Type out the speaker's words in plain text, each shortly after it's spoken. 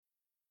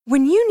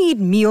When you need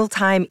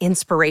mealtime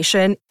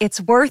inspiration,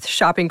 it's worth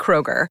shopping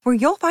Kroger, where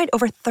you'll find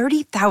over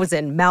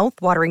 30,000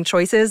 mouth-watering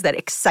choices that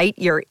excite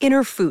your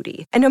inner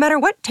foodie. And no matter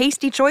what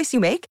tasty choice you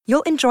make,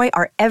 you'll enjoy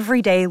our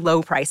everyday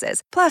low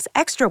prices, plus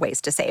extra ways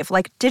to save,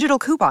 like digital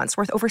coupons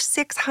worth over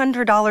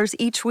 $600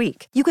 each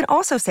week. You can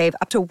also save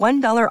up to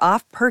 $1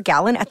 off per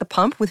gallon at the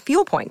pump with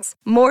fuel points.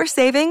 More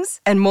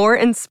savings and more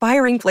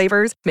inspiring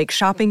flavors make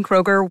shopping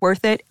Kroger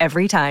worth it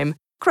every time.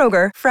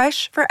 Kroger,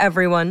 fresh for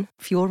everyone.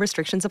 Fuel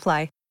restrictions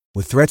apply.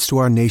 With threats to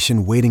our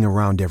nation waiting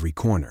around every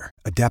corner,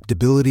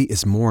 adaptability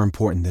is more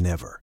important than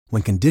ever.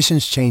 When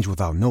conditions change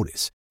without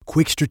notice,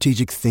 quick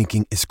strategic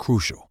thinking is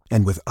crucial.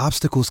 And with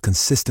obstacles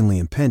consistently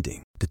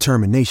impending,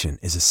 determination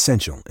is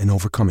essential in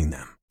overcoming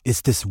them.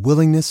 It's this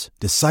willingness,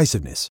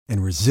 decisiveness,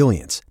 and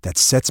resilience that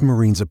sets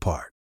Marines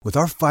apart. With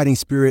our fighting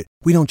spirit,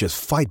 we don't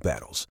just fight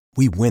battles,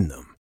 we win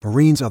them.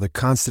 Marines are the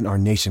constant our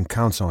nation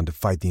counts on to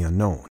fight the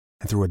unknown.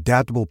 And through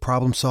adaptable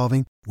problem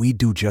solving, we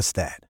do just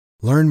that.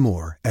 Learn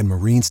more at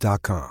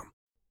marines.com.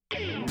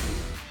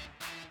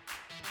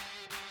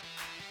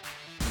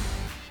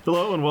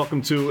 Hello and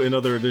welcome to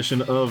another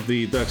edition of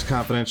the Ducks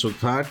Confidential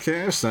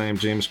Podcast. I am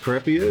James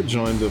Crepia,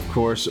 joined of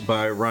course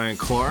by Ryan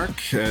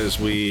Clark as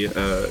we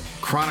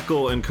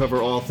chronicle and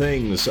cover all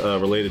things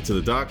related to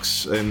the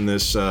Ducks in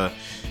this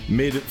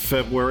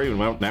mid-February.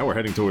 Well, now we're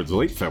heading towards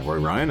late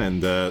February, Ryan,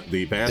 and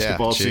the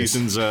basketball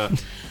season's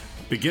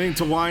beginning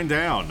to wind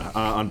down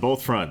on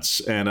both fronts,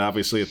 and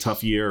obviously a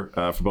tough year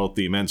for both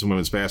the men's and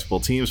women's basketball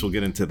teams. We'll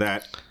get into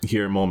that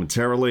here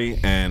momentarily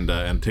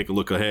and take a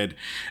look ahead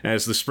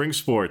as the spring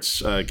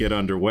sports get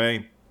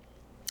underway.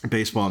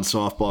 Baseball and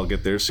softball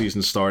get their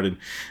season started.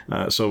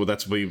 So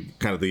that's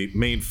kind of the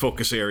main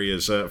focus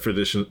areas for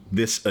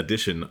this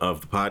edition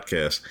of the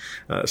podcast.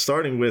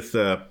 Starting with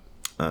the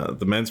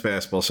men's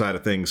basketball side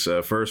of things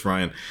first,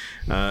 Ryan.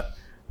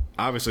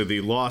 Obviously the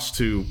loss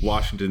to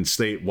Washington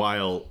State,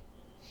 while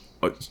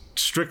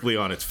strictly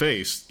on its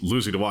face,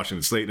 losing to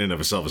Washington State in and of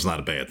itself is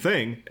not a bad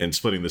thing, and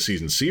splitting the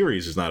season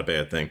series is not a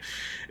bad thing.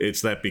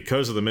 It's that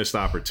because of the missed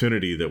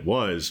opportunity that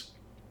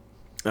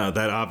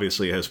that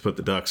obviously has put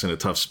the Ducks in a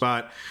tough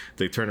spot.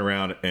 They turn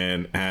around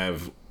and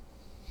have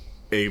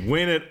a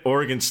win at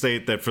Oregon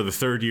State that for the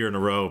third year in a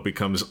row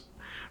becomes,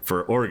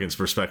 for Oregon's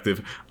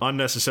perspective,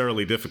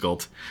 unnecessarily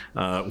difficult.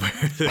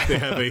 They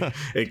have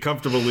a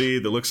comfortable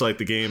lead that looks like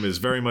the game is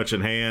very much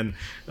in hand.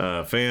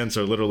 Fans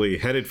are literally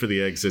headed for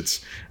the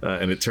exits,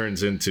 and it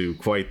turns into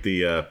quite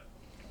the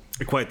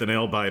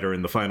nail biter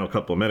in the final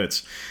couple of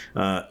minutes.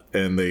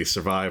 And they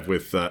survive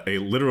with a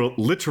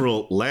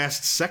literal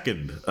last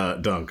second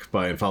dunk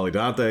by N'Faly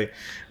Dante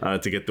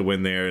to get the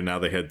win there, and now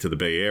they head to the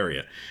Bay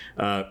Area.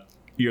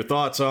 Your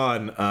thoughts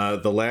on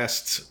the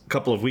last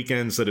couple of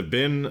weekends that have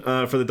been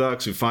for the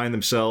Ducks, who find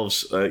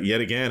themselves yet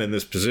again in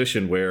this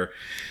position where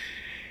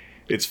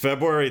it's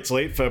February, it's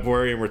late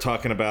February, and we're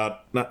talking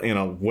about,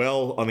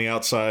 well on the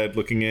outside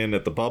looking in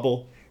at the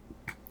bubble.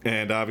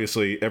 And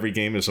obviously every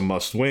game is a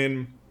must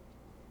win.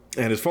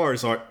 And as far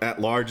as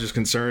at large is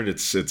concerned,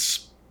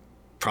 it's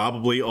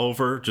probably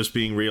over, just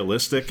being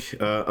realistic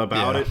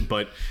about it.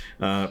 But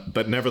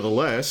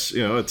nevertheless,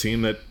 a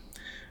team that,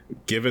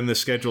 given the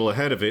schedule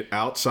ahead of it,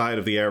 outside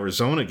of the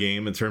Arizona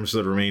game in terms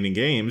of the remaining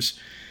games,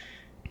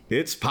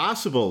 it's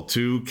possible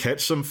to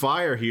catch some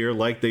fire here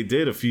like they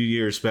did a few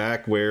years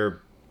back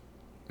where,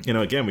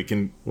 again, we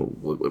can,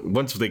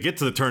 once they get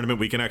to the tournament,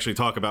 we can actually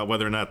talk about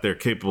whether or not they're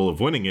capable of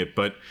winning it,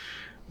 but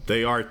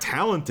they are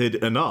talented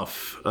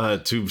enough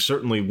to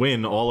certainly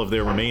win all of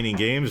their remaining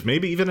games,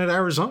 maybe even at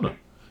Arizona.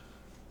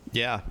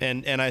 Yeah,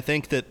 and I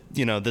think that,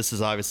 this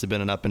has obviously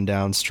been an up and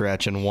down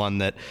stretch, and one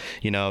that,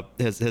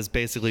 has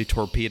basically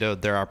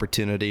torpedoed their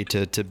opportunity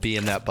to be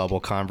in that bubble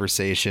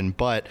conversation.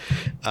 But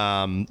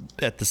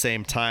at the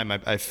same time,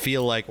 I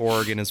feel like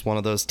Oregon is one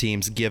of those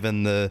teams,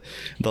 given the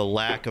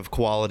lack of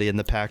quality in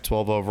the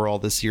Pac-12 overall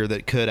this year,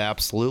 that could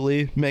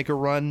absolutely make a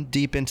run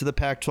deep into the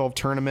Pac-12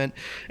 tournament.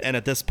 And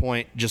at this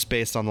point, just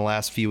based on the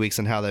last few weeks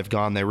and how they've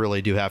gone, they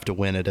really do have to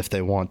win it if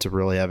they want to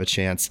really have a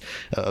chance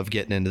of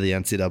getting into the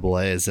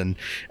NCAAs. And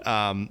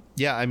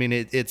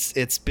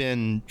it's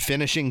been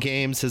finishing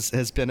games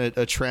has been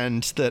a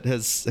trend that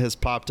has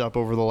popped up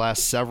over the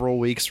last several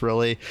weeks,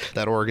 really.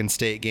 That Oregon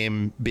State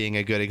game being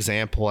a good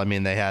example. I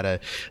mean, they had a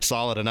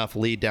solid enough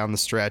lead down the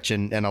stretch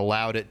and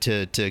allowed it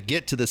to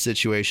get to the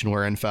situation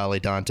where N'Faly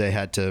Dante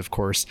had to, of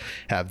course,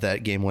 have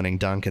that game-winning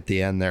dunk at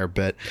the end there.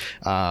 But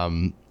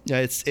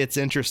it's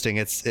interesting.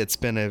 It's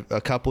been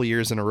a couple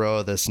years in a row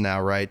of this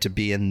now, right, to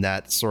be in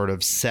that sort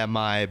of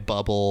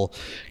semi-bubble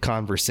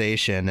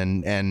conversation,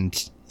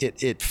 and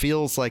it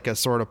feels like a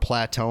sort of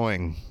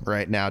plateauing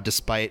right now,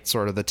 despite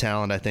sort of the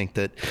talent I think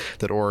that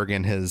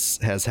Oregon has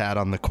had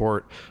on the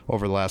court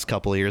over the last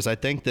couple of years. I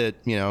think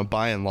that,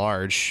 by and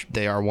large,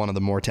 they are one of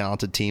the more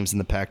talented teams in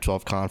the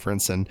Pac-12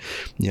 conference, and,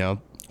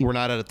 we're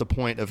not at the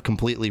point of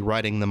completely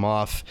writing them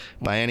off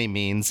by any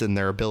means, and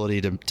their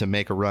ability to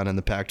make a run in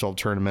the Pac-12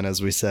 tournament,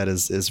 as we said,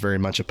 is very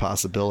much a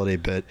possibility.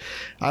 But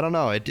I don't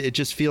know. It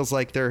just feels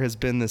like there has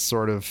been this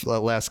sort of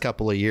last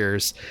couple of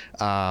years,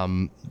 a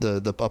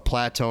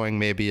plateauing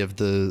maybe of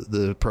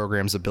the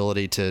program's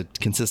ability to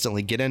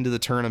consistently get into the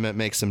tournament,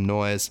 make some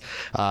noise,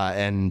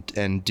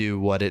 and do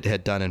what it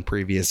had done in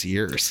previous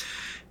years.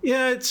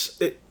 Yeah,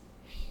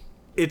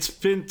 it's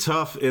been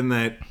tough in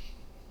that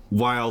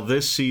while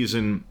this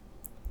season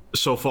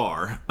so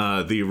far,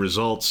 the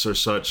results are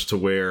such to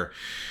where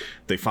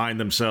they find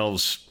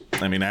themselves,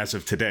 I mean, as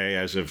of today,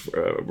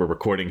 we're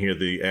recording here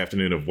the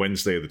afternoon of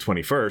Wednesday, the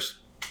 21st,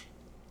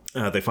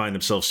 they find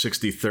themselves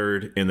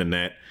 63rd in the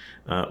net,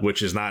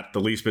 which is not the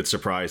least bit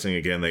surprising.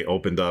 Again, they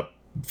opened up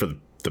for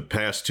the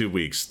past 2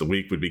 weeks. The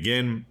week would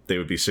begin, they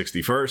would be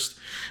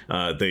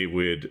 61st. They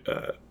would,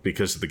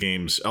 because of the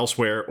games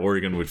elsewhere,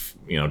 Oregon would,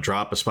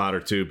 drop a spot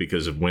or two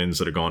because of wins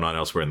that are going on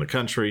elsewhere in the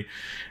country.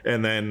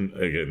 And then,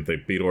 again, they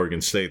beat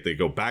Oregon State. They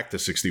go back to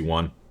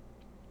 61.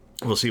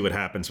 We'll see what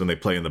happens when they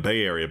play in the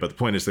Bay Area. But the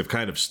point is they've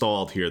kind of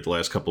stalled here the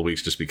last couple of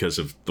weeks just because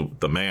of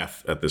the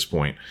math at this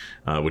point,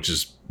 which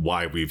is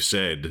why we've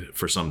said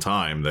for some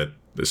time that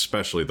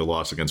especially the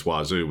loss against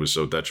Wazoo was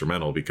so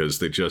detrimental because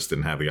they just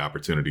didn't have the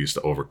opportunities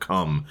to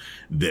overcome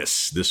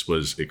this. This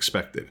was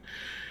expected.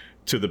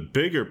 To the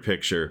bigger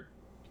picture,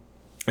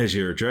 as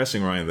you're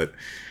addressing, Ryan, that,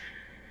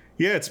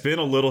 yeah, it's been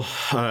a little,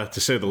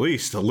 to say the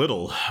least, a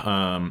little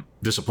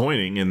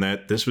disappointing in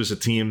that this was a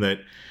team that,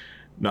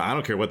 no, I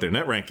don't care what their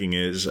net ranking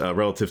is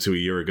relative to a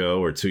year ago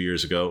or 2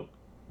 years ago.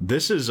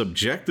 This is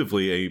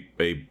objectively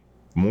a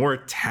more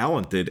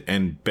talented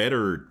and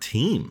better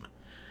team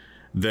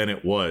than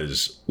it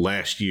was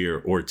last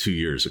year or 2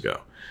 years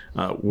ago.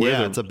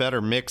 It's a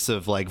better mix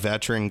of like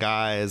veteran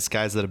guys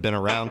that have been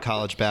around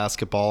college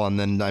basketball, and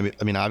then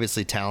I mean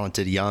obviously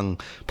talented young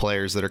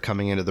players that are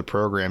coming into the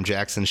program.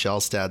 Jackson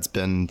Shellstad's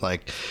been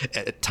like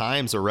at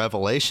times a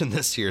revelation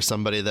this year,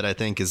 somebody that I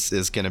think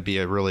is going to be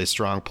a really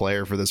strong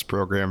player for this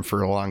program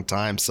for a long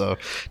time. So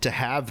to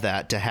have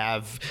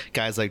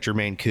guys like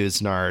Jermaine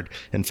Couisnard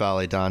and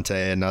Fale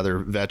Dante and other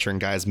veteran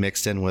guys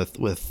mixed in with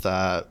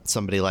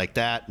somebody like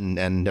that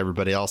and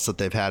everybody else that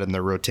they've had in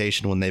their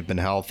rotation when they've been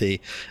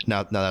healthy.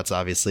 Now that's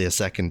obviously a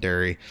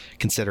secondary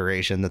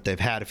consideration that they've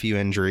had a few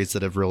injuries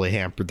that have really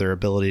hampered their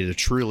ability to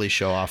truly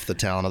show off the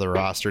talent of the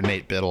roster.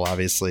 Nate Biddle,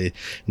 obviously,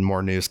 and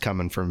more news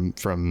coming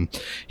from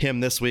him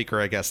this week, or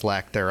I guess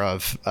lack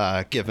thereof,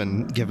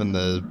 given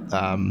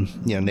the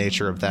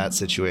nature of that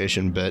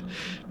situation. But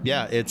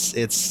yeah, it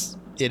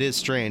is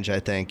strange, I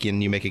think,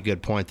 and you make a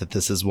good point that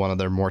this is one of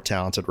their more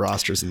talented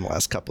rosters in the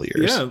last couple of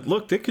years. Yeah,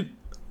 look, they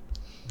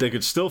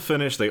could still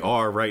finish. They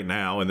are right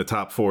now in the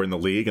top four in the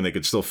league, and they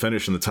could still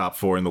finish in the top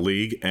four in the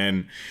league.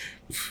 And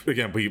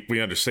again,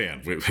 we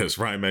understand, as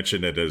Ryan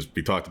mentioned it, as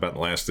we talked about in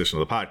the last edition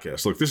of the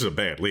podcast, look, this is a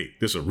bad league.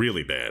 This is a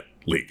really bad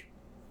league.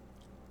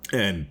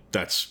 And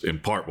that's in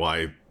part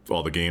why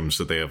all the games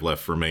that they have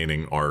left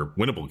remaining are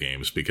winnable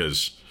games,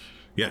 because,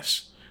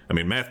 yes, I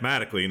mean,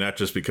 mathematically, not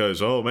just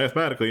because,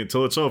 mathematically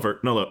until it's over.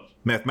 No, look,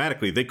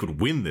 mathematically, they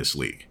could win this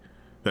league.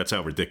 That's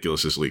how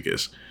ridiculous this league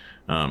is.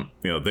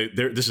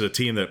 This is a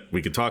team that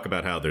we can talk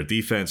about how their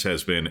defense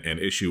has been an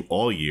issue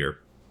all year.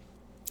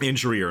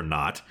 Injury or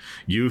not,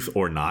 youth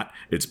or not,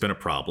 it's been a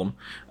problem.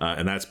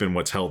 And that's been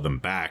what's held them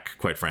back,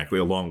 quite frankly,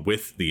 along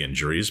with the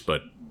injuries.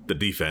 But the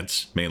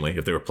defense, mainly,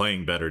 if they were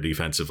playing better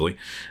defensively,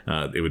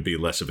 it would be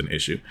less of an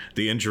issue.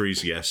 The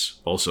injuries, yes,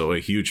 also a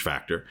huge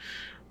factor.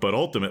 But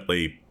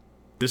ultimately,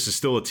 this is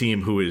still a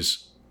team who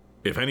is,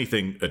 if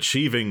anything,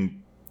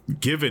 achieving,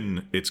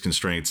 given its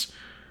constraints,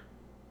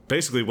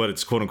 basically what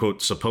it's quote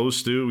unquote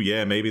supposed to.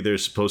 Yeah, maybe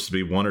there's supposed to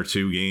be one or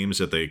two games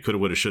that they could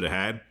have, would have, should have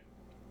had,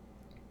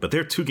 but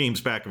they're 2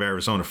 games back of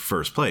Arizona for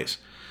first place.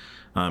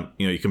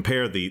 You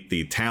compare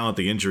the talent,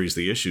 the injuries,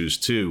 the issues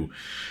to,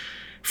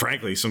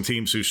 frankly, some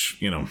teams who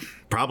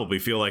probably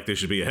feel like they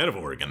should be ahead of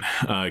Oregon,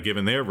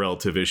 given their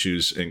relative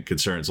issues and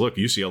concerns. Look,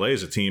 UCLA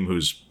is a team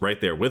who's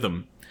right there with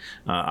them.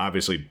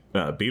 Obviously,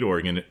 beat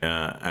Oregon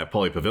at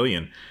Pauley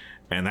Pavilion.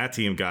 And that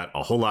team got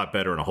a whole lot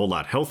better and a whole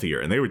lot healthier,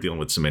 and they were dealing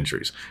with some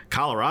injuries.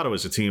 Colorado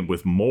is a team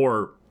with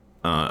more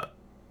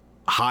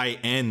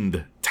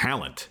high-end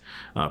talent,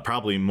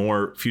 probably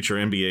more future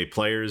NBA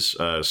players,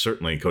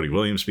 certainly Cody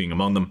Williams being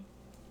among them.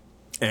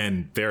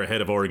 And they're ahead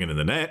of Oregon in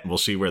the net. We'll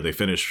see where they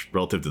finish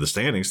relative to the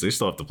standings. They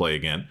still have to play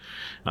again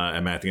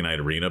at Matthew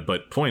Knight Arena.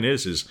 But point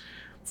is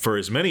for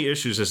as many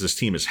issues as this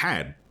team has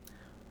had,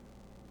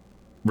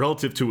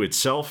 relative to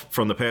itself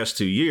from the past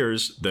 2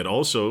 years that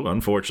also,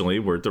 unfortunately,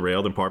 were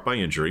derailed in part by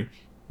injury,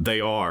 they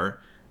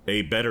are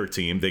a better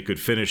team. They could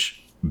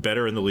finish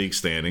better in the league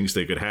standings.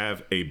 They could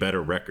have a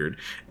better record.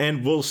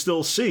 And we'll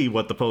still see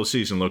what the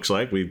postseason looks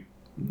like. We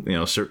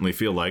certainly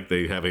feel like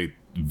they have a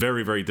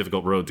very, very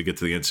difficult road to get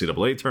to the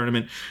NCAA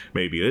tournament.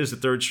 Maybe it is the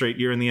 3rd straight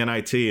year in the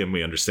NIT, and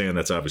we understand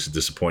that's obviously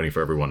disappointing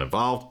for everyone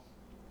involved.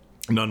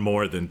 None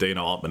more than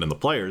Dana Altman and the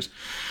players.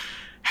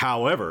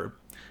 However,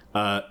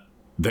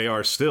 they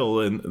are still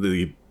in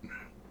the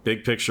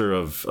big picture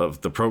of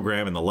the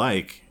program and the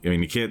like. I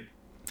mean, you can't,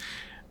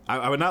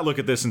 I would not look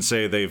at this and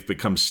say they've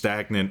become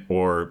stagnant,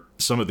 or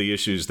some of the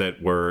issues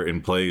that were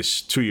in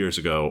place 2 years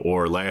ago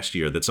or last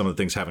year, that some of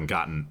the things haven't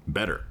gotten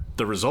better.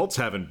 The results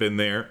haven't been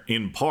there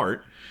in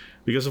part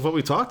because of what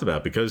we talked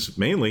about, because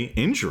mainly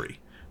injury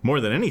more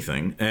than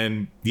anything.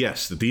 And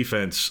yes, the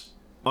defense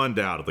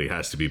undoubtedly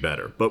has to be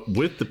better. But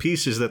with the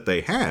pieces that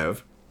they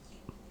have,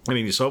 I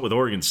mean, you saw it with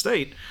Oregon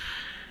State.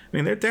 I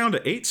mean, they're down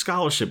to 8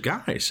 scholarship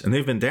guys, and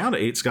they've been down to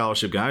 8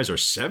 scholarship guys, or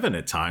 7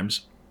 at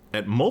times,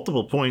 at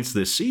multiple points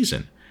this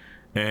season.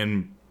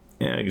 And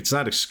it's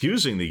not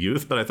excusing the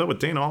youth, but I thought what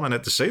Dana Altman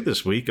had to say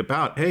this week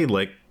about, hey,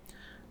 like,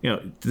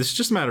 this is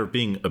just a matter of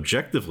being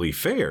objectively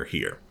fair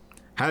here.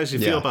 How does he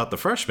feel about the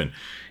freshmen?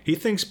 He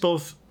thinks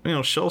both,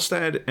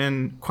 Shelstad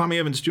and Kwame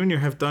Evans Jr.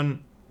 have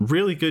done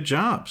really good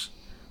jobs.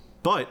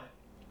 But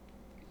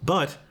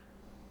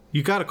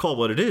you got to call it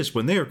what it is.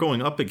 When they are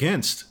going up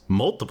against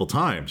multiple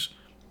times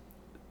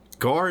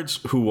guards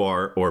who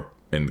are, or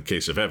in the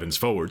case of Evans,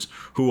 forwards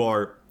who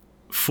are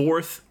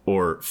 4th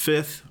or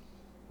 5th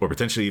or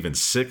potentially even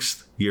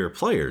 6th year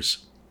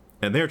players,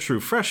 and they're true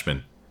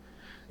freshmen.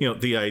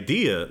 The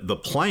idea, the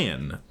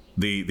plan,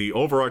 the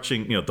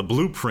overarching, the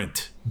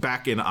blueprint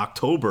back in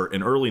October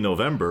and early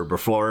November,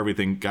 before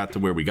everything got to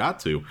where we got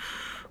to,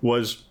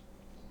 was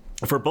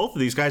for both of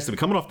these guys to be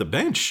coming off the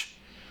bench.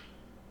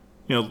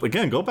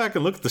 Again, go back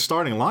and look at the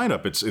starting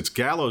lineup. It's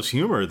gallows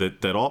humor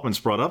that Altman's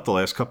brought up the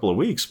last couple of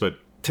weeks, but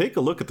take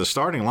a look at the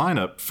starting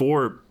lineup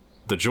for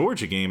the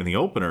Georgia game in the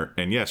opener.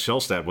 And yes,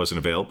 Shelstad wasn't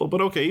available, but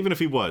okay, even if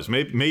he was,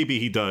 maybe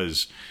he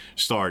does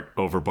start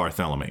over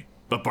Barthélemy.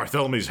 But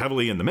Barthélemy's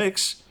heavily in the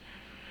mix.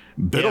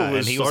 Biddle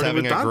and he was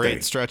having a Dante.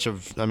 great stretch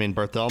of. I mean,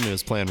 Barthélemy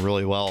was playing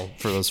really well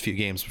for those few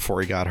games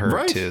before he got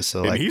hurt too.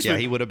 So,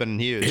 he would have been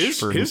huge.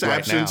 His right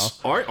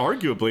absence, now.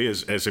 Arguably,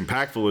 as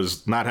impactful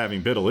as not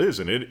having Biddle is,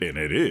 and it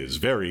is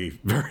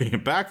very, very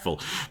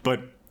impactful.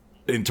 But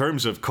in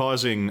terms of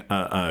causing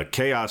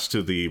chaos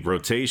to the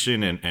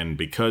rotation, and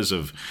because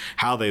of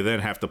how they then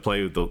have to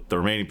play the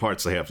remaining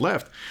parts they have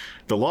left,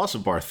 the loss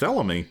of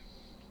Barthélemy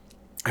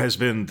has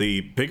been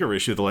the bigger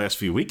issue the last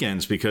few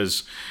weekends,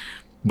 because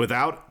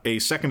without a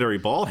secondary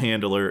ball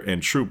handler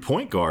and true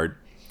point guard,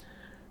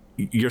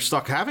 you're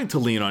stuck having to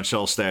lean on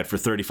Shelstad for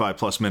 35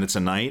 plus minutes a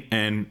night.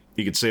 And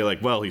you could say,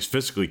 like, well, he's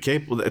physically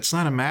capable. It's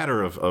not a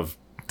matter of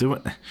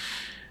doing.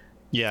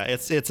 Yeah,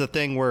 it's a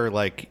thing where,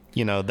 like,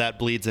 that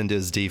bleeds into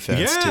his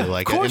defense too,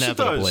 like, of course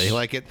inevitably. It does.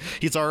 Like,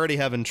 he's already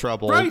having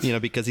trouble,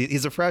 because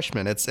he's a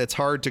freshman. It's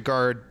hard to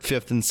guard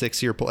 5th and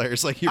 6th year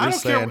players, like you were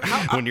saying,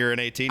 when you're an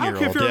 18-year-old. I don't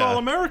care if you're an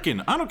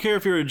All-American. I don't care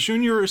if you're a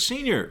junior or a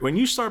senior. When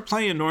you start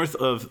playing north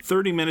of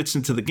 30 minutes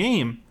into the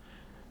game,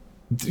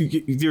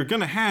 you're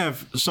going to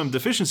have some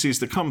deficiencies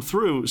that come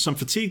through, some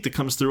fatigue that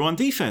comes through on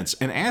defense.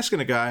 And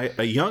asking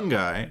a young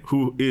guy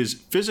who is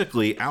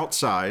physically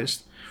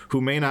outsized, who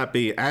may not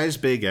be as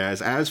big as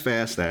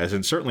fast as,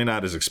 and certainly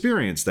not as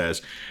experienced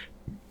as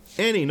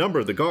any number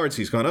of the guards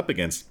he's gone up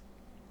against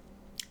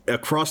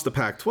across the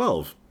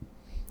Pac-12.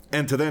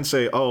 And to then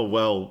say, oh,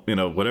 well,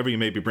 whatever you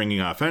may be bringing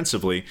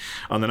offensively,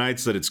 on the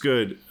nights that it's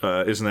good,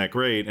 isn't that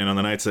great? And on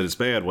the nights that it's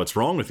bad, what's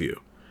wrong with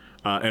you?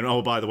 And,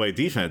 oh, by the way,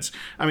 defense.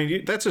 I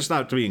mean, that's just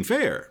not being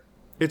fair.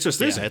 It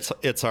just isn't.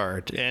 It's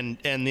hard. And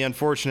the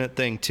unfortunate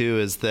thing, too,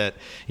 is that,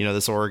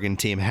 this Oregon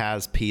team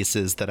has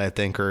pieces that I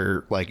think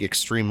are, like,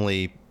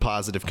 extremely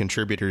positive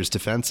contributors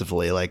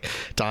defensively. Like,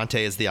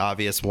 Dante is the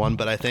obvious one,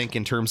 but I think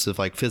in terms of,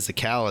 like,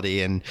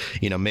 physicality, and,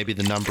 maybe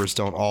the numbers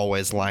don't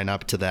always line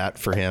up to that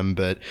for him,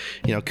 but,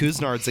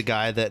 Couisnard's a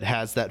guy that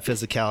has that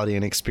physicality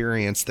and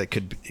experience that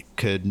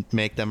could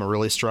make them a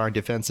really strong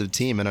defensive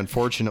team. And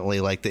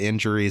unfortunately, like, the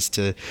injuries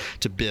to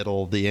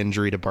Biddle, the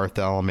injury to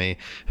Barthélemy,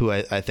 who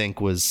I think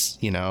was,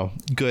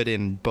 good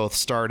in both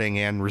starting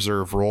and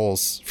reserve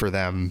roles for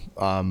them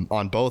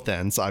on both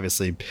ends,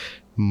 obviously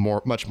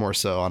much more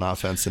so on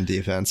offense and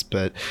defense.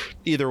 But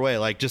either way,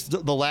 like, just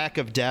the lack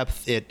of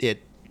depth,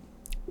 it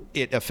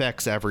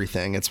affects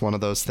everything. It's one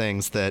of those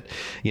things that,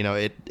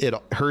 it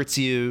hurts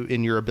you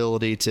in your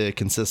ability to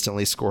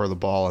consistently score the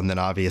ball. And then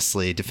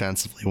obviously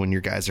defensively, when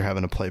your guys are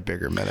having to play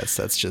bigger minutes,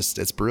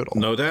 it's brutal.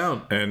 No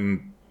doubt.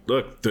 And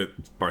look, the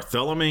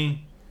Barthélemy,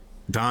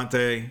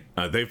 Dante,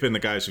 they've been the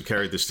guys who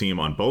carried this team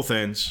on both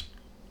ends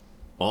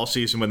all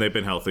season when they've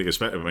been healthy.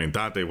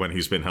 Dante, when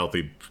he's been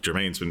healthy,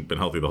 Jermaine's been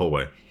healthy the whole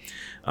way.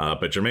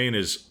 But Jermaine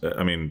is,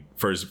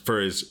 for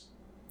as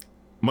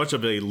much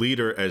of a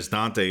leader as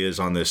Dante is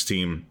on this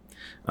team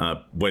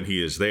when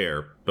he is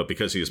there, but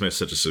because he has missed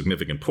such a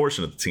significant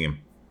portion of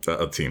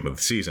the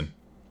season,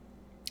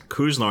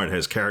 Couisnard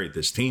has carried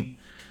this team,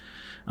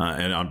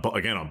 and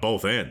on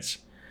both ends.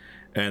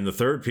 And the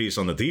third piece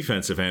on the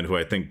defensive end, who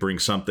I think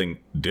brings something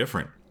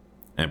different,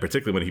 and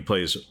particularly when he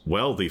plays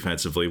well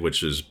defensively,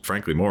 which is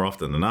frankly more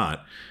often than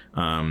not,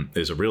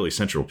 is a really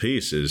central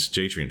piece, is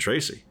Jadrian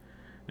Tracy.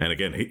 And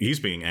again, he's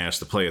being asked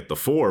to play at the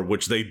 4,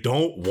 which they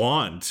don't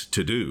want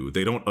to do.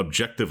 They don't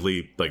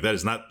objectively, like, that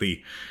is not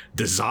the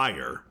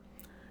desire.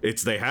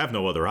 It's they have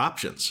no other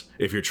options.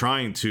 If you're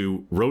trying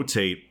to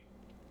rotate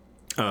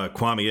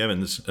Kwame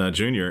Evans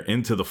Jr.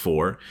 into the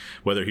 4,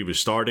 whether he was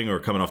starting or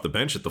coming off the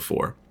bench at the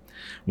 4,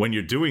 when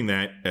you're doing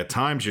that, at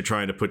times you're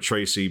trying to put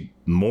Tracy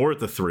more at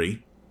the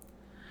 3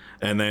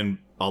 and then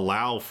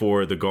allow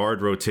for the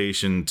guard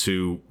rotation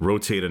to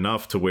rotate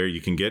enough to where you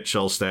can get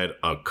Kjellstad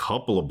a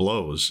couple of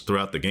blows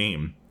throughout the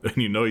game. And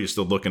you're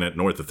still looking at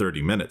north of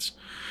 30 minutes.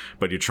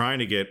 But you're trying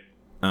to get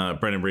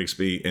Brendan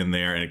Brigsby in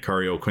there and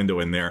Kari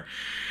Oquindo in there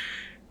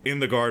in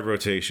the guard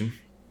rotation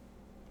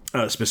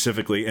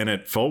specifically. And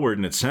at forward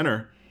and at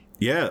center,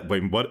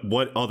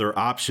 what other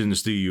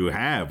options do you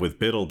have with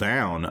Biddle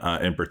down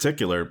in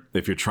particular?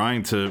 If you're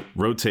trying to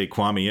rotate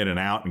Kwame in and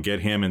out and get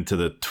him into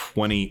the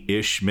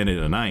 20-ish minute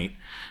a night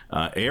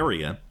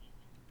area,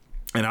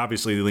 and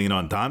obviously lean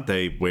on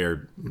Dante,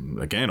 where,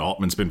 again,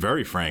 Altman's been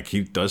very frank.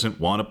 He doesn't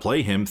want to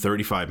play him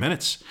 35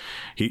 minutes.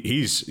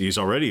 He's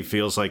already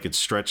feels like it's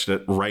stretched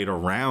at right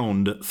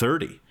around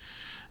 30.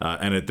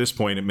 And at this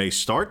point, it may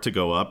start to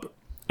go up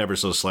ever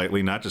so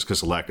slightly, not just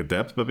because of lack of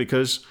depth, but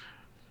because,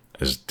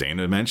 as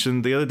Dana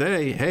mentioned the other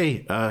day,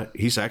 hey,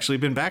 he's actually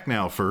been back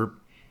now for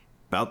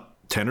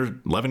about 10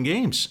 or 11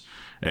 games.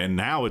 And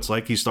now it's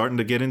like he's starting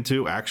to get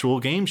into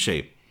actual game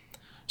shape.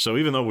 So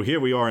even though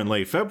here we are in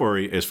late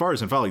February, as far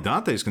as N'Faly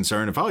Dante is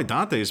concerned, N'Faly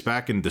Dante is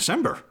back in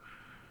December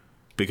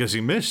because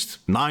he missed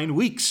 9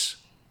 weeks.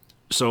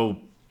 So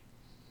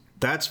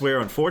that's where,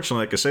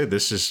 unfortunately, like I say,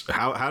 this is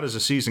how does the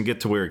season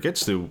get to where it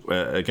gets to?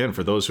 Again,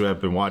 for those who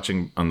have been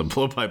watching on the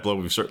blow-by-blow,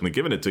 we've certainly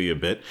given it to you a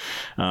bit.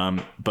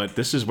 But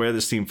this is where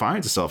this team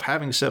finds itself.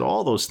 Having said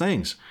all those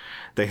things,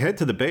 they head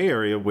to the Bay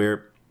Area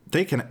where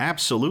they can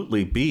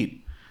absolutely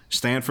beat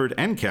Stanford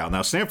and Cal.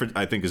 Now, Stanford,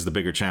 I think, is the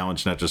bigger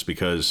challenge, not just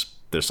because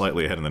they're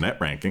slightly ahead in the net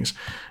rankings.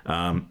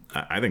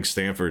 I think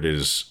Stanford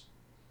is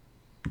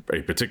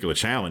a particular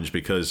challenge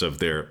because of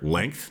their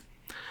length,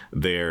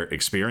 their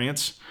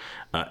experience,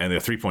 and their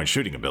three-point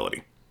shooting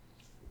ability.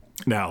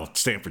 Now,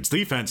 Stanford's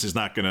defense is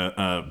not going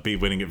to be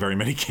winning at very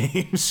many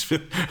games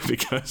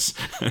because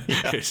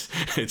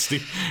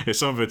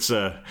some of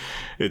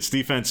its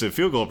defensive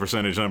field goal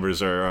percentage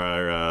numbers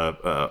are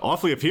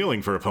awfully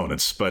appealing for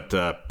opponents. But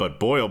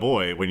boy, oh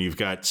boy, when you've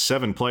got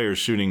 7 players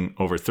shooting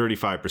over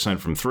 35%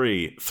 from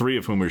 3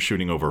 of whom are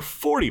shooting over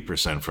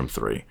 40% from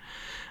 3.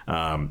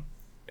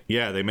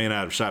 They may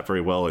not have shot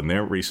very well in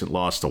their recent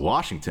loss to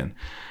Washington.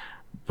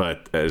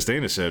 But as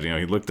Dana said,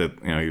 he looked at,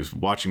 he was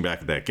watching back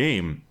at that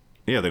game.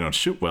 Yeah, they don't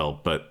shoot well,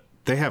 but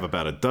they have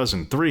about a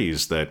dozen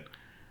threes that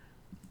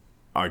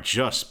are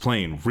just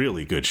plain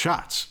really good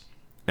shots.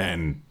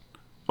 And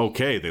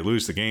okay, they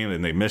lose the game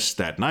and they miss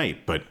that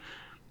night, but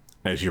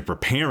as you're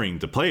preparing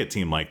to play a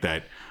team like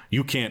that,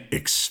 you can't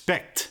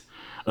expect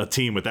a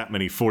team with that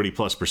many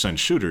 40+%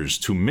 shooters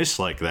to miss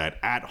like that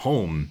at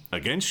home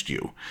against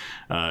you.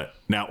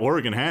 Now,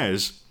 Oregon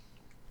has,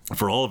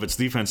 for all of its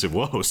defensive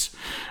woes,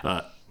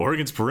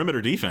 Oregon's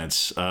perimeter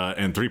defense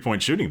and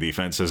three-point shooting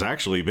defense has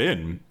actually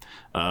been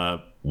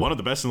one of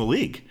the best in the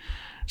league.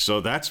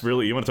 So that's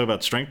really, you want to talk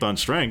about strength on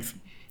strength.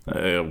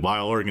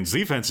 While Oregon's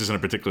defense isn't a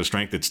particular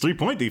strength, its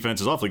three-point defense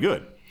is awfully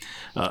good.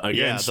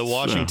 The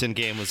Washington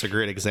game was a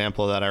great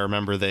example of that. I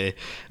remember they,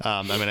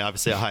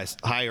 obviously a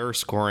higher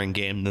scoring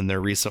game than their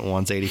recent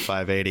ones,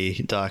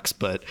 85-80 Ducks.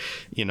 But,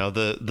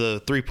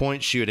 the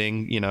three-point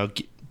shooting,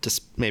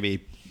 just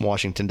maybe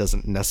Washington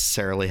doesn't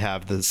necessarily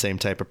have the same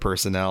type of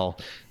personnel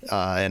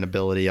and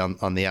ability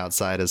on the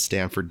outside as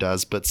Stanford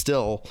does, but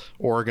still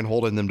Oregon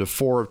holding them to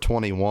 4 of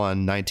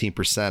 21,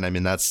 19%. I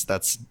mean,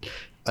 that's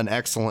an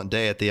excellent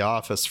day at the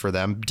office for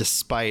them,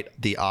 despite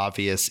the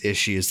obvious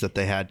issues that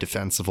they had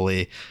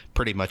defensively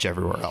pretty much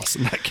everywhere else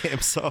in that game.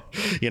 So,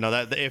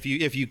 that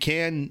if you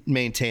can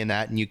maintain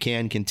that and you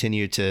can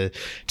continue to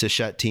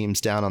shut teams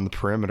down on the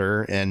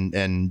perimeter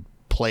and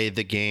play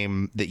the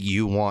game that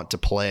you want to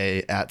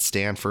play at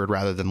Stanford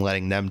rather than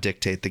letting them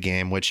dictate the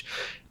game, which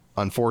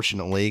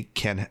unfortunately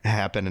can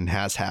happen and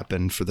has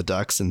happened for the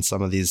Ducks in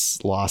some of these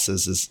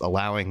losses, is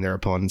allowing their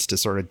opponents to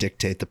sort of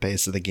dictate the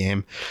pace of the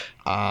game.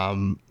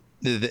 And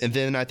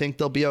then I think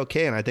they'll be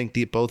okay. And I think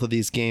both of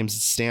these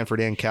games,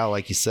 Stanford and Cal,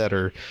 like you said,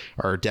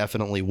 are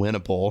definitely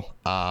winnable.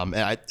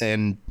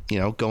 And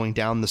going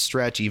down the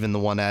stretch, even the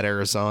one at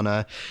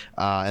Arizona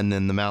and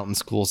then the Mountain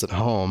Schools at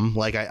home,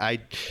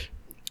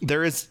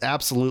 there is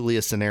absolutely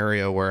a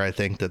scenario where I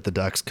think that the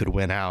Ducks could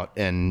win out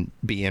and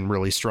be in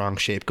really strong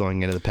shape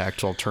going into the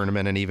Pac-12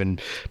 tournament and even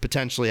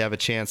potentially have a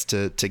chance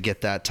to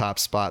get that top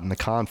spot in the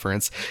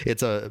conference.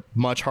 It's a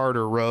much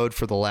harder road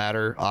for the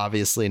latter,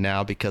 obviously,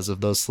 now because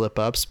of those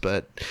slip-ups.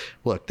 But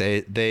look,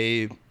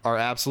 they are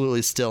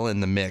absolutely still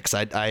in the mix.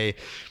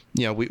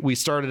 We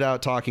started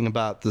out talking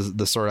about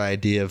the sort of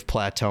idea of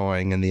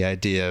plateauing and the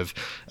idea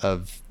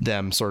of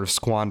them sort of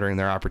squandering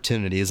their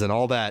opportunities, and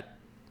all that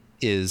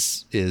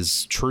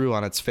is true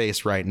on its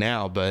face right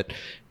now, but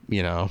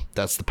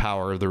that's the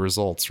power of the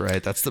results,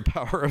 right? That's the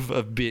power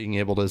of being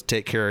able to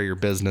take care of your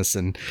business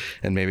and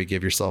maybe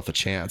give yourself a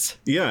chance.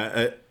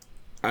 Yeah,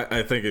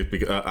 I think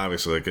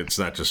obviously it's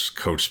not just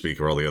coach speak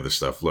or all the other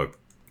stuff. Look,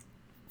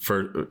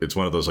 it's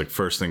one of those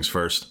first things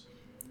first.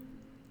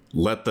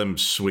 Let them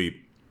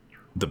sweep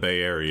the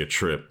Bay Area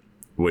trip,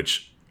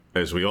 which,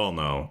 as we all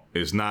know,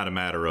 is not a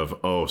matter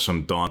of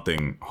some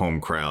daunting home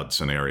crowd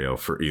scenario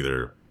for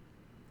either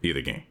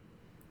either game.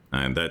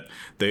 And that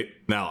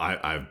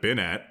I've been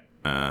at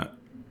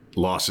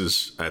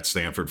losses at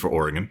Stanford for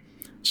Oregon,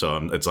 so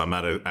I'm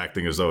not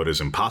acting as though it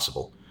is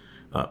impossible.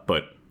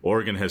 But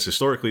Oregon has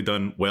historically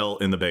done well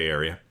in the Bay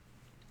Area.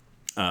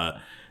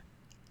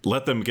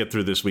 Let them get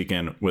through this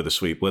weekend with a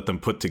sweep. Let them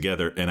put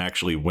together and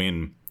actually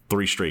win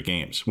 3 straight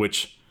games,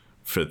 which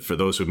for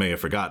those who may have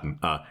forgotten,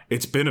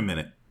 it's been a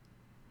minute.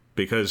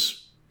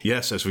 Because,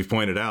 yes, as we've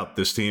pointed out,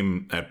 this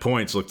team at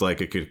points looked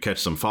like it could catch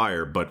some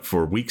fire, but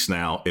for weeks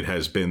now, it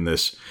has been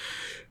this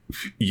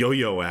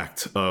yo-yo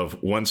act of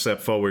 1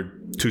 step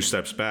forward, 2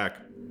 steps back,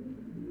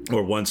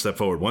 or 1 step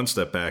forward, 1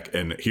 step back,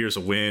 and here's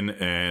a win,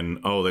 and,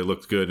 they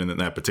looked good in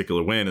that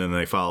particular win, and then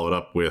they follow it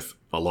up with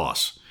a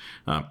loss.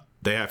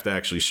 They have to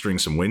actually string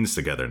some wins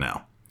together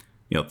now.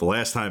 The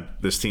last time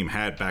this team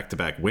had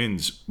back-to-back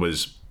wins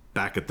was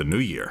back at the New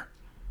Year.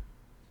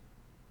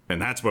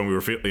 And that's when we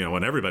were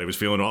when everybody was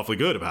feeling awfully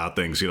good about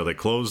things. They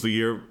closed the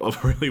year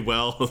really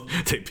well.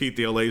 They beat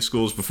the LA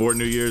schools before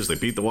New Year's. They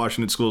beat the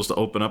Washington schools to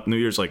open up New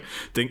Year's. I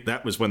think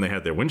that was when they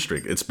had their win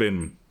streak. It's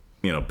been,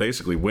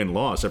 basically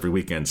win-loss every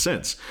weekend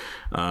since.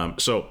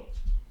 So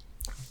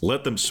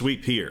let them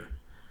sweep here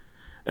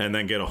and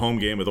then get a home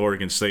game with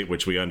Oregon State,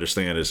 which we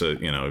understand is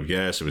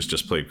yes, it was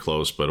just played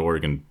close, but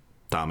Oregon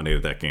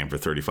dominated that game for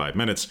 35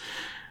 minutes,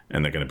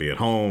 and they're going to be at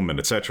home, and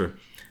etc.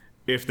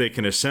 If they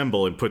can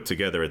assemble and put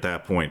together at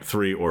that point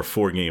 3 or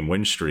 4 game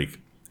win streak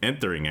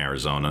entering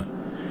Arizona,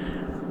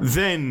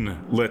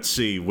 then let's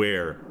see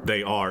where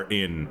they are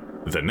in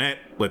the net.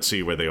 Let's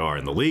see where they are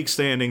in the league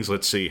standings.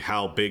 Let's see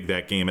how big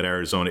that game at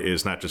Arizona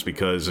is, not just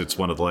because it's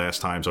one of the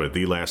last times or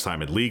the last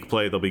time in league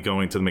play they'll be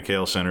going to the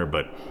McHale Center,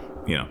 but,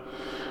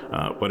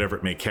 whatever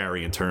it may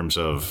carry in terms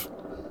of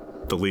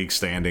the league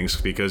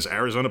standings, because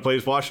Arizona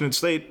plays Washington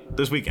State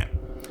this weekend.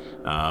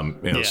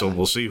 So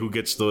we'll see who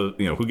gets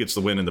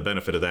the win and the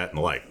benefit of that and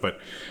the like. But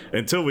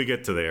until we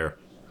get to there,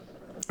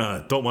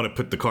 don't want to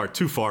put the cart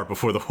too far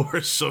before the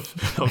horse of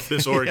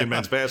this Oregon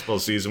men's basketball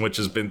season, which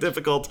has been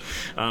difficult.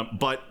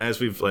 But as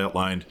we've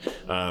outlined,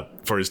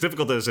 for as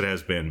difficult as it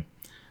has been,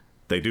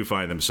 they do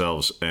find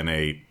themselves in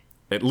a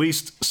at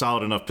least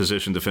solid enough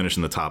position to finish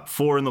in the top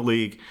 4 in the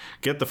league,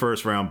 get the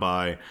first round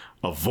bye,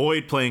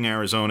 avoid playing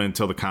Arizona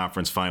until the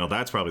conference final.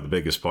 That's probably the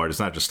biggest part. It's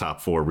not just top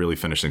 4, really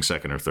finishing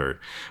second or third.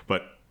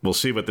 But we'll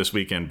see what this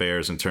weekend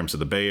bears in terms of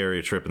the Bay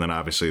Area trip, and then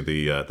obviously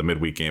the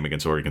midweek game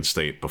against Oregon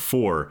State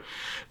before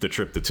the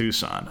trip to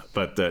Tucson.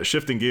 But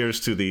shifting gears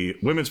to the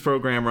women's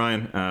program,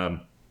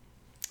 Ryan,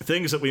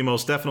 things that we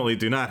most definitely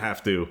do not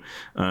have to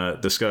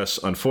discuss,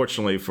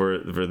 unfortunately,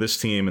 for this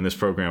team and this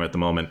program at the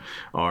moment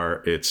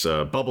are its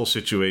bubble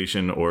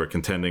situation or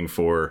contending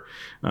for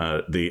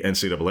the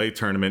NCAA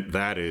tournament.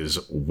 That is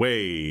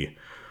way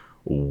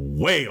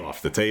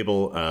off the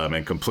table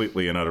and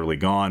completely and utterly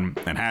gone,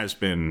 and has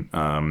been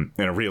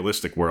in a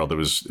realistic world. There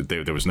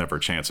was never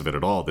a chance of it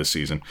at all this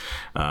season.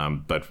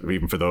 But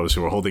even for those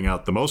who are holding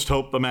out the most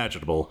hope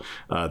imaginable,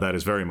 that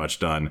is very much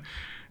done.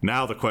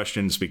 Now the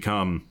questions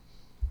become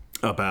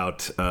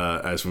about,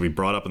 as we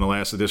brought up in the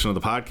last edition of the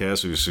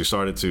podcast, we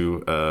started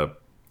to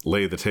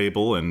lay the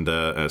table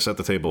and set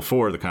the table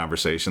for the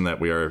conversation that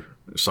we are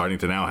starting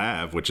to now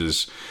have, which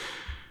is,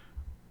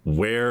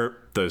 where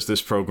does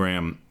this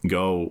program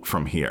go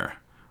from here?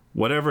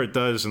 Whatever it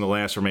does in the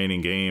last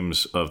remaining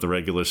games of the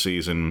regular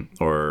season,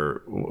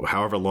 or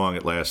however long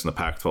it lasts in the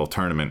Pac-12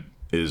 tournament,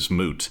 is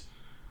moot.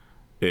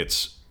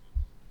 This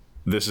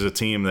is a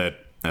team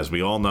that, as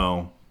we all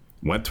know,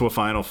 went to a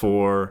Final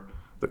Four,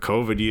 the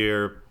COVID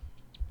year,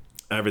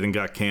 everything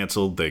got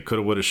canceled. They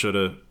coulda, woulda,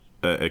 shoulda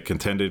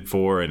contended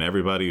for, and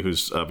everybody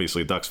who's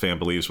obviously a Ducks fan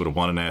believes would have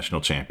won a national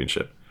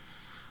championship.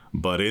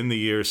 But in the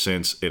years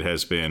since, it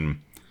has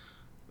been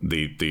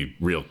the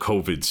real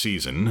COVID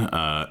season,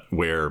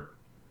 where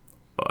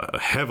a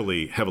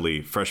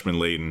heavily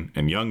freshman-laden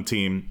and young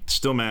team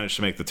still managed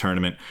to make the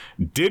tournament,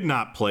 did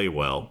not play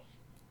well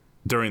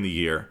during the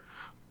year,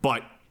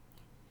 but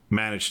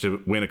managed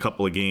to win a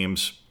couple of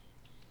games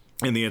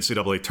in the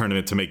NCAA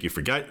tournament to make you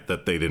forget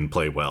that they didn't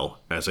play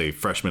well as a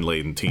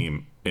freshman-laden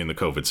team in the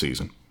COVID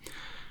season.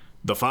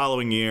 The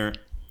following year,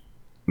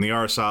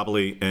 Niara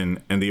Sabally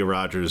and Endia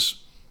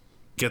Rogers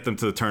get them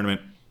to the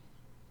tournament,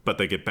 but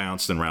they get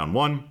bounced in round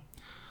 1.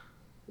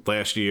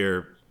 Last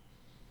year,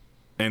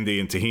 Endy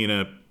and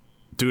Tahina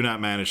do not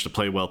manage to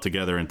play well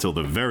together until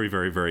the very,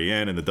 very, very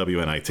end in the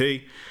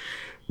WNIT.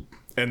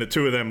 And the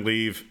two of them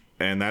leave,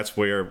 and that's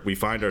where we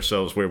find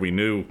ourselves, where we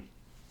knew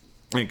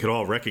and could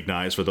all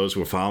recognize, for those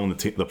who are following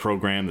the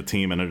program, the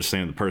team, and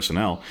understand the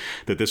personnel,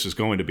 that this is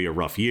going to be a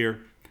rough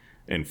year.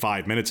 In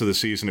 5 minutes of the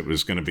season, it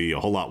was going to be a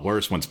whole lot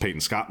worse once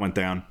Peyton Scott went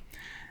down.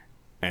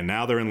 And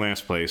now they're in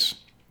last place,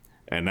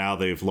 and now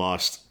they've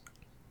lost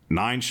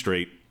 9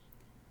 straight,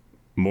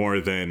 more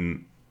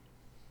than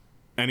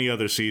any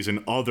other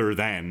season other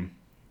than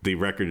the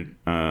record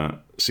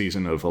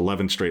season of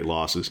 11 straight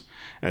losses,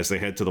 as they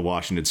head to the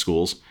Washington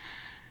schools.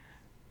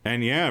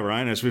 And yeah,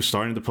 Ryan, as we're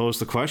starting to pose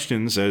the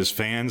questions, as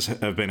fans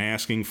have been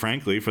asking,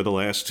 frankly, for the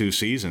last 2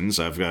 seasons,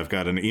 I've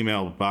got an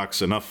email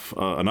box enough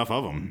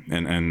of them,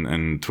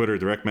 and Twitter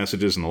direct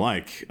messages and the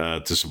like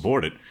to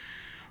support it.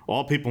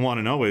 All people want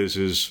to know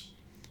is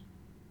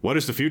what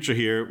is the future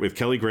here with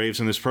Kelly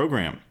Graves in this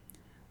program,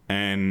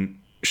 and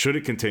should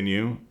it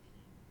continue?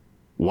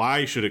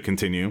 Why should it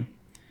continue?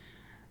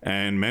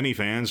 And many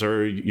fans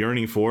are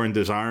yearning for and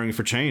desiring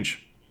for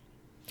change.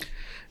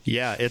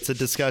 Yeah, it's a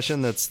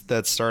discussion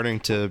that's starting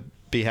to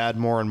be had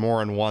more and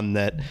more, and one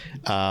that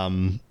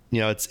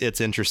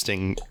it's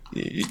interesting.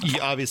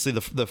 Obviously,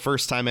 the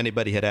first time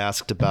anybody had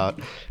asked about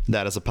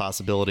that as a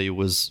possibility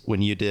was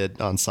when you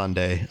did on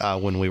Sunday,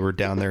 when we were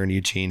down there in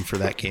Eugene for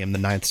that game, the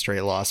 9th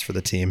straight loss for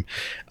the team.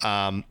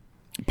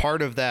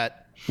 Part of that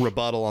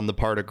rebuttal on the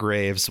part of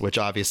Graves, which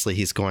obviously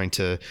he's going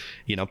to,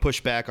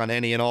 push back on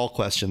any and all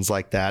questions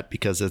like that,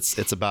 because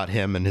it's about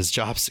him and his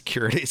job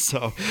security.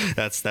 So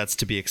that's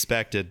to be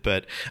expected.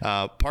 But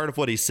part of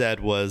what he said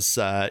was,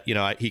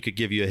 he could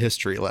give you a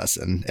history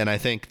lesson. And I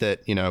think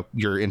that,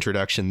 your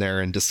introduction there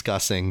and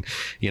discussing,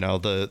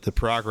 the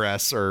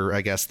progress, or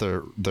I guess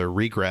the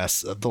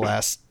regress of the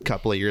last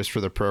couple of years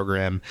for the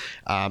program,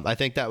 I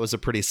think that was a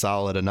pretty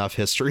solid enough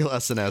history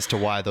lesson as to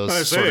why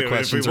those sort of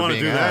questions are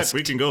being asked.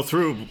 We can go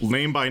through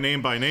name by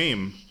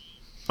name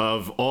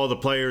of all the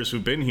players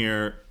who've been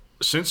here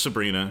since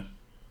Sabrina,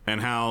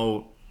 and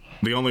how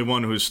the only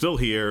one who's still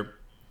here,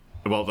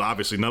 well,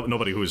 obviously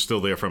nobody who is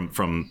still there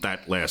from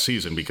that last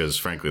season, because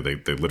frankly they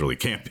literally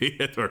can't be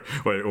it, or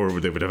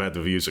they would have had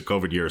to use a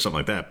COVID year or something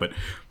like that. But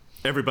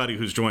everybody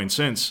who's joined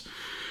since,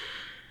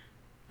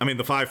 I mean,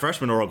 the 5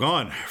 freshmen are all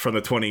gone from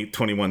the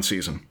 2021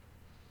 season.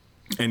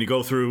 And you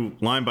go through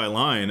line by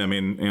line, I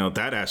mean,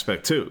 that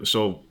aspect too.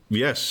 So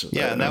yes.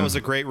 Yeah, and that was a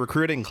great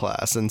recruiting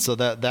class. And so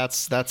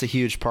that's a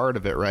huge part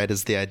of it, right?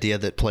 Is the idea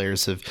that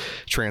players have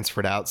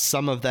transferred out.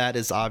 Some of that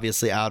is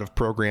obviously out of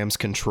program's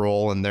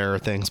control, and there are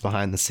things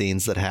behind the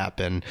scenes that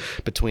happen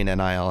between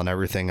NIL and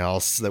everything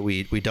else that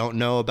we don't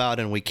know about,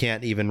 and we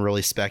can't even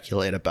really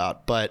speculate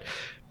about. But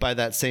by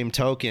that same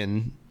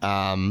token,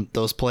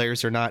 those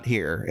players are not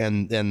here,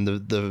 and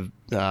the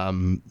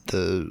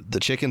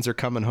chickens are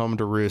coming home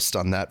to roost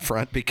on that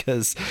front,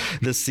 because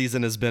this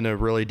season has been a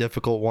really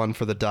difficult one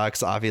for the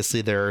Ducks.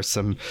 Obviously, there are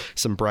some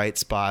bright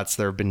spots.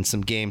 There have been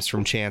some games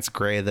from Chance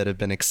Gray that have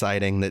been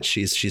exciting, that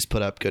she's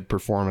put up good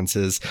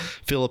performances.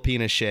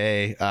 Philippina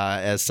Shea,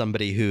 as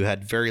somebody who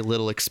had very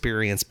little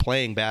experience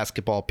playing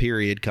basketball,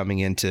 period, coming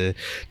into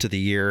the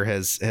year,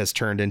 has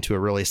turned into a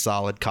really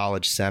solid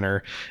college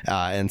center,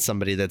 and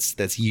somebody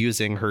that's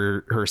using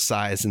her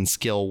size and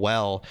skill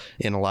well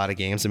in a lot of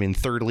games. I mean,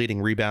 3rd leading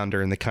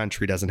rebounder in the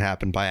country doesn't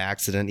happen by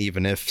accident,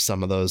 even if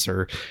some of those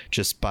are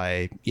just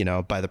by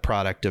the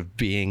product of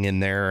being in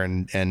there.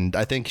 And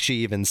I think she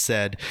even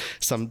said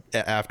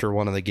after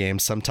one of the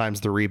games,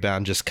 sometimes the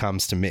rebound just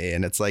comes to me,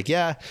 and it's like,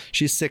 yeah,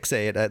 she's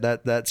 6'8",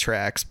 that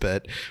tracks.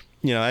 But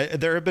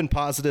there have been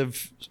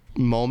positive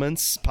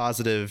moments,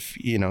 positive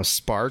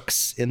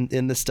sparks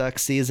in this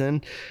Ducks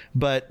season,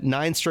 but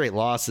 9 straight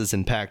losses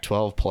in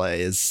Pac-12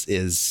 play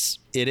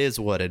is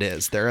what it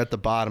is. They're at the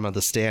bottom of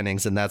the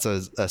standings, and that's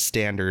a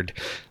standard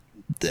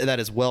that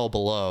is well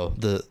below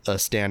a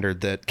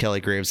standard that Kelly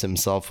Graves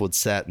himself would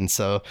set. And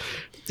so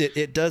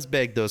it does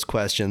beg those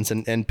questions,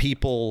 and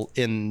people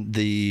in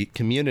the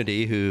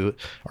community who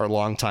are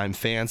longtime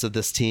fans of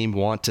this team,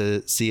 want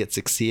to see it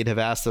succeed, have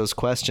asked those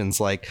questions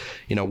like,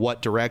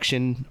 what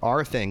direction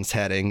are things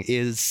heading?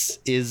 Is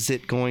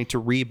it going to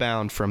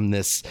rebound from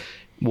this,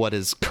 what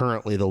is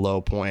currently the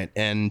low point?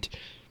 And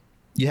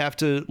you have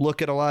to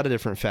look at a lot of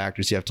different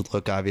factors. You have to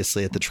look,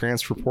 obviously, at the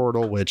transfer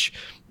portal, which,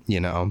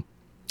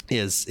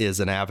 is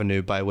an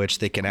avenue by which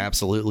they can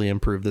absolutely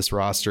improve this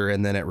roster,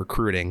 and then at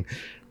recruiting.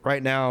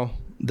 Right now,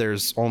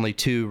 there's only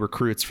 2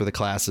 recruits for the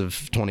class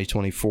of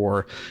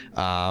 2024,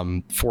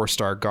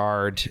 4-star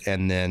guard,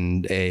 and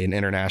then an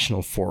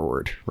international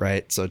forward,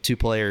 right? So 2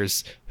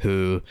 players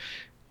who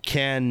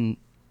can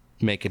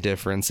make a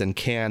difference and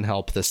can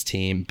help this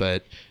team,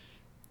 but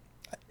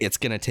it's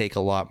going to take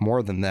a lot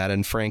more than that.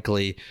 And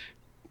frankly,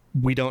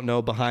 we don't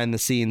know behind the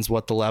scenes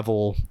what the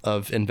level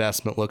of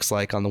investment looks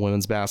like on the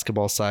women's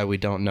basketball side. We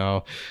don't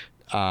know,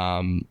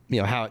 how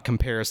it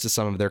compares to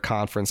some of their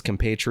conference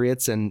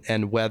compatriots,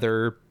 and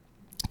whether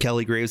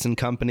Kelly Graves and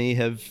company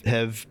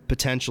have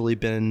potentially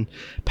been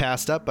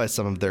passed up by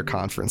some of their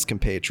conference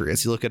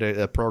compatriots. You look at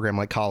a program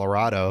like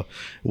Colorado,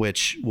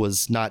 which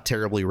was not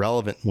terribly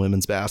relevant in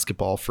women's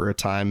basketball for a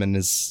time, and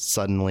is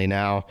suddenly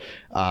now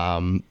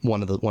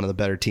one of the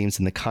better teams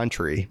in the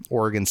country.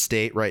 Oregon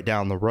State, right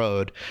down the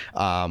road,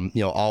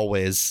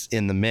 always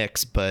in the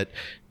mix, but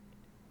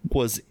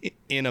was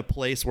in a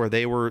place where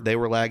they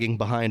were lagging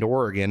behind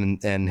Oregon,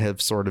 and have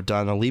sort of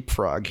done a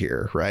leapfrog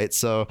here, right?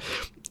 So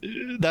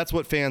that's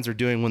what fans are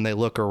doing when they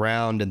look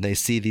around and they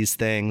see these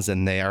things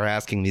and they are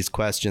asking these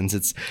questions.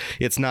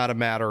 It's not a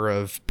matter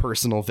of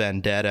personal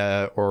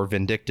vendetta or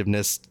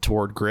vindictiveness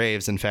toward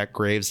Graves. In fact,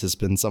 Graves has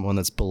been someone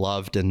that's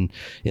beloved in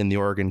the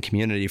Oregon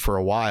community for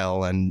a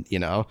while, and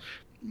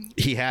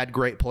he had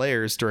great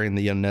players during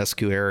the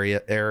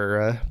Ionescu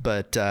era,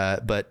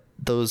 but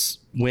those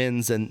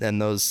wins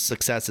and those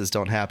successes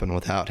don't happen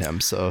without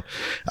him. So,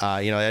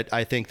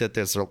 I think that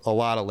there's a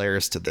lot of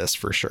layers to this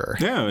for sure.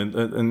 Yeah,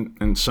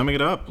 and summing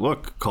it up,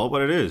 look, call it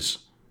what it is.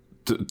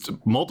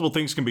 Multiple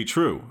things can be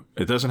true.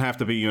 It doesn't have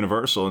to be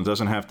universal. It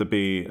doesn't have to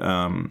be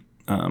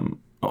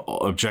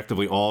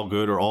objectively all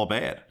good or all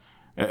bad.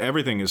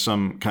 Everything is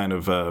some kind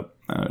of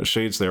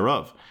shades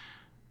thereof.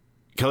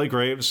 Kelly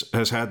Graves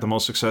has had the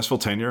most successful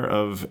tenure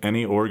of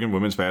any Oregon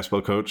women's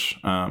basketball coach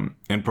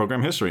in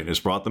program history, and has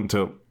brought them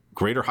to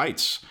greater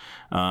heights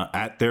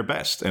at their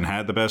best, and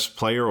had the best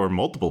player, or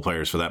multiple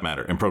players for that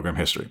matter, in program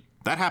history.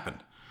 That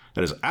happened.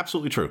 That is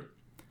absolutely true.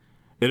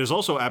 It is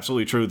also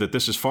absolutely true that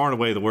this is far and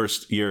away the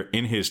worst year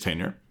in his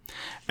tenure.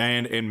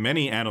 And in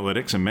many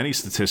analytics and many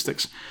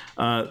statistics,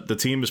 the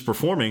team is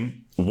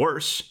performing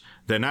worse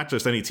than not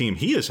just any team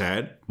he has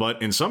had,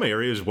 but in some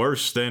areas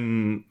worse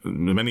than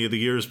many of the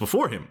years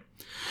before him.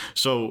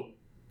 So,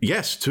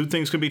 yes, two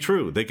things can be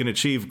true. They can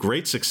achieve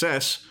great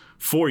success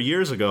 4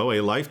 years ago,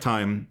 a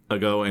lifetime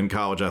ago in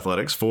college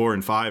athletics, 4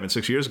 and 5 and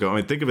 6 years ago. I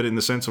mean, think of it in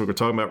the sense of we're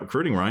talking about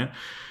recruiting, Ryan.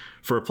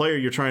 For a player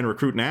you're trying to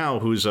recruit now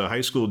who's a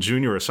high school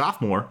junior or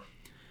sophomore,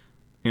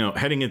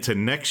 heading into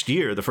next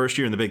year, the first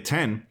year in the Big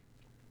Ten,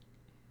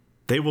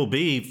 they will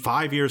be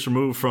 5 years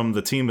removed from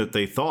the team that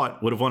they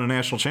thought would have won a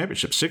national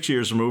championship, 6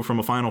 years removed from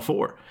a Final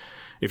Four.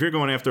 If you're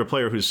going after a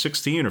player who's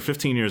 16 or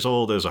 15 years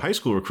old as a high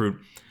school recruit,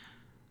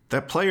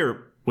 that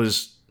player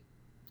was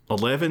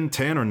 11,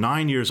 10, or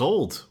 9 years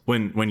old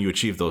when you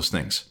achieve those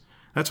things.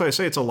 That's why I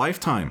say it's a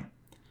lifetime.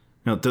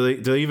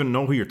 Do they even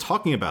know who you're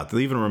talking about? Do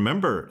they even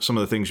remember some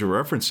of the things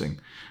you're referencing?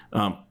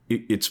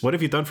 It's what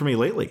have you done for me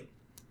lately?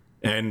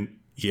 And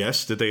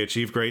yes, did they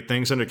achieve great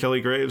things under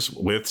Kelly Graves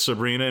with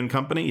Sabrina and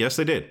company? Yes,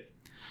 they did.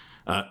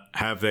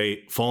 Have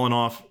they fallen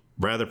off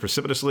rather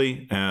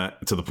precipitously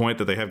to the point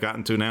that they have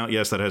gotten to now?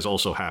 Yes, that has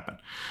also happened.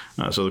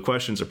 So the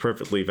questions are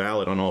perfectly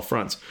valid on all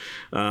fronts.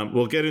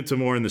 We'll get into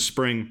more in the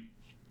spring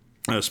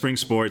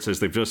sports as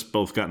they've just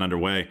both gotten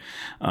underway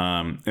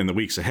in the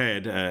weeks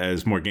ahead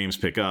as more games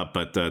pick up.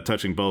 But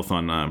touching both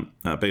on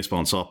baseball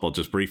and softball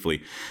just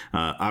briefly,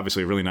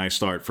 obviously a really nice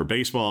start for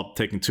baseball,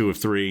 taking 2 of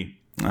 3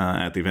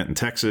 at the event in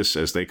Texas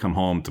as they come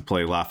home to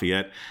play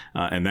Lafayette.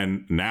 And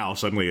then now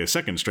suddenly a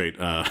second straight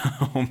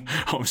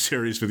home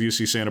series with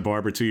UC Santa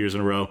Barbara 2 years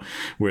in a row,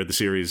 where the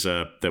series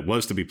that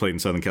was to be played in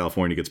Southern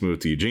California gets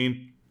moved to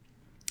Eugene.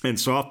 In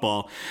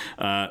softball,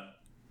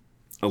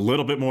 a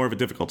little bit more of a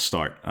difficult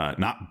start.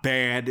 Not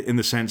bad in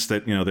the sense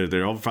that,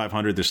 they're over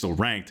 500, they're still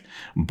ranked,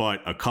 but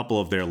a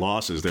couple of their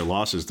losses,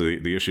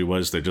 the issue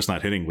was they're just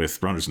not hitting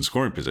with runners in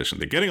scoring position.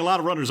 They're getting a lot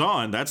of runners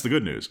on. That's the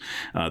good news.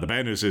 The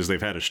bad news is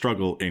they've had a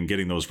struggle in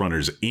getting those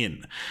runners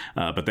in.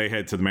 But they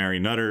head to the Mary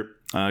Nutter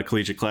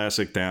Collegiate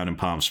Classic down in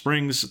Palm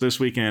Springs this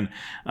weekend,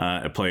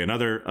 play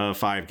another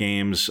 5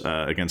 games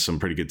against some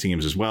pretty good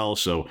teams as well.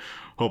 So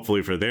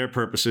hopefully for their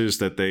purposes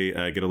that they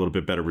get a little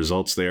bit better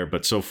results there.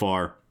 But so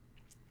far,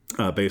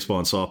 baseball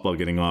and softball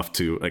getting off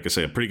to, like I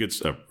say,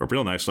 a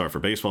real nice start for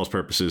baseball's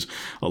purposes.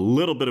 A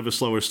little bit of a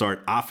slower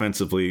start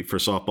offensively for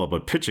softball,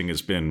 but pitching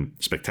has been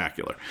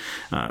spectacular.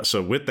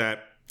 So with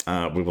that,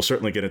 we will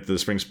certainly get into the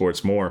spring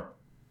sports more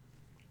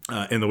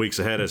in the weeks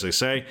ahead, as I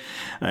say.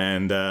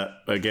 And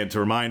again, to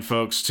remind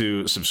folks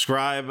to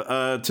subscribe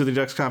to the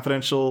Ducks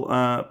Confidential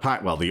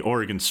the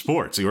Oregonian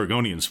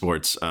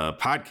Sports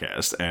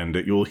podcast, and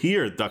you'll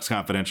hear Ducks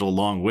Confidential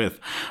along with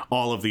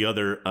all of the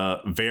other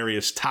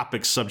various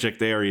topics,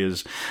 subject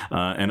areas,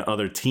 and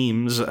other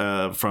teams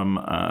from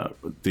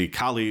the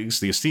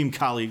esteemed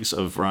colleagues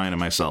of Ryan and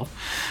myself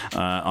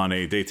on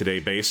a day-to-day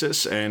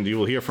basis. And you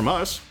will hear from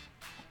us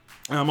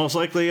most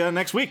likely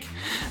next week,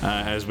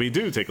 as we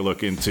do take a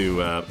look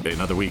into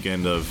another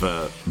weekend of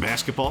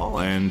basketball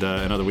and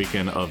another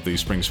weekend of the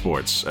spring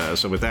sports.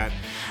 So with that,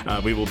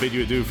 we will bid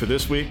you adieu for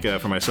this week.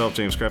 For myself,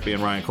 James Creppy,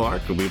 and Ryan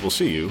Clark, we will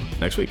see you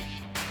next week.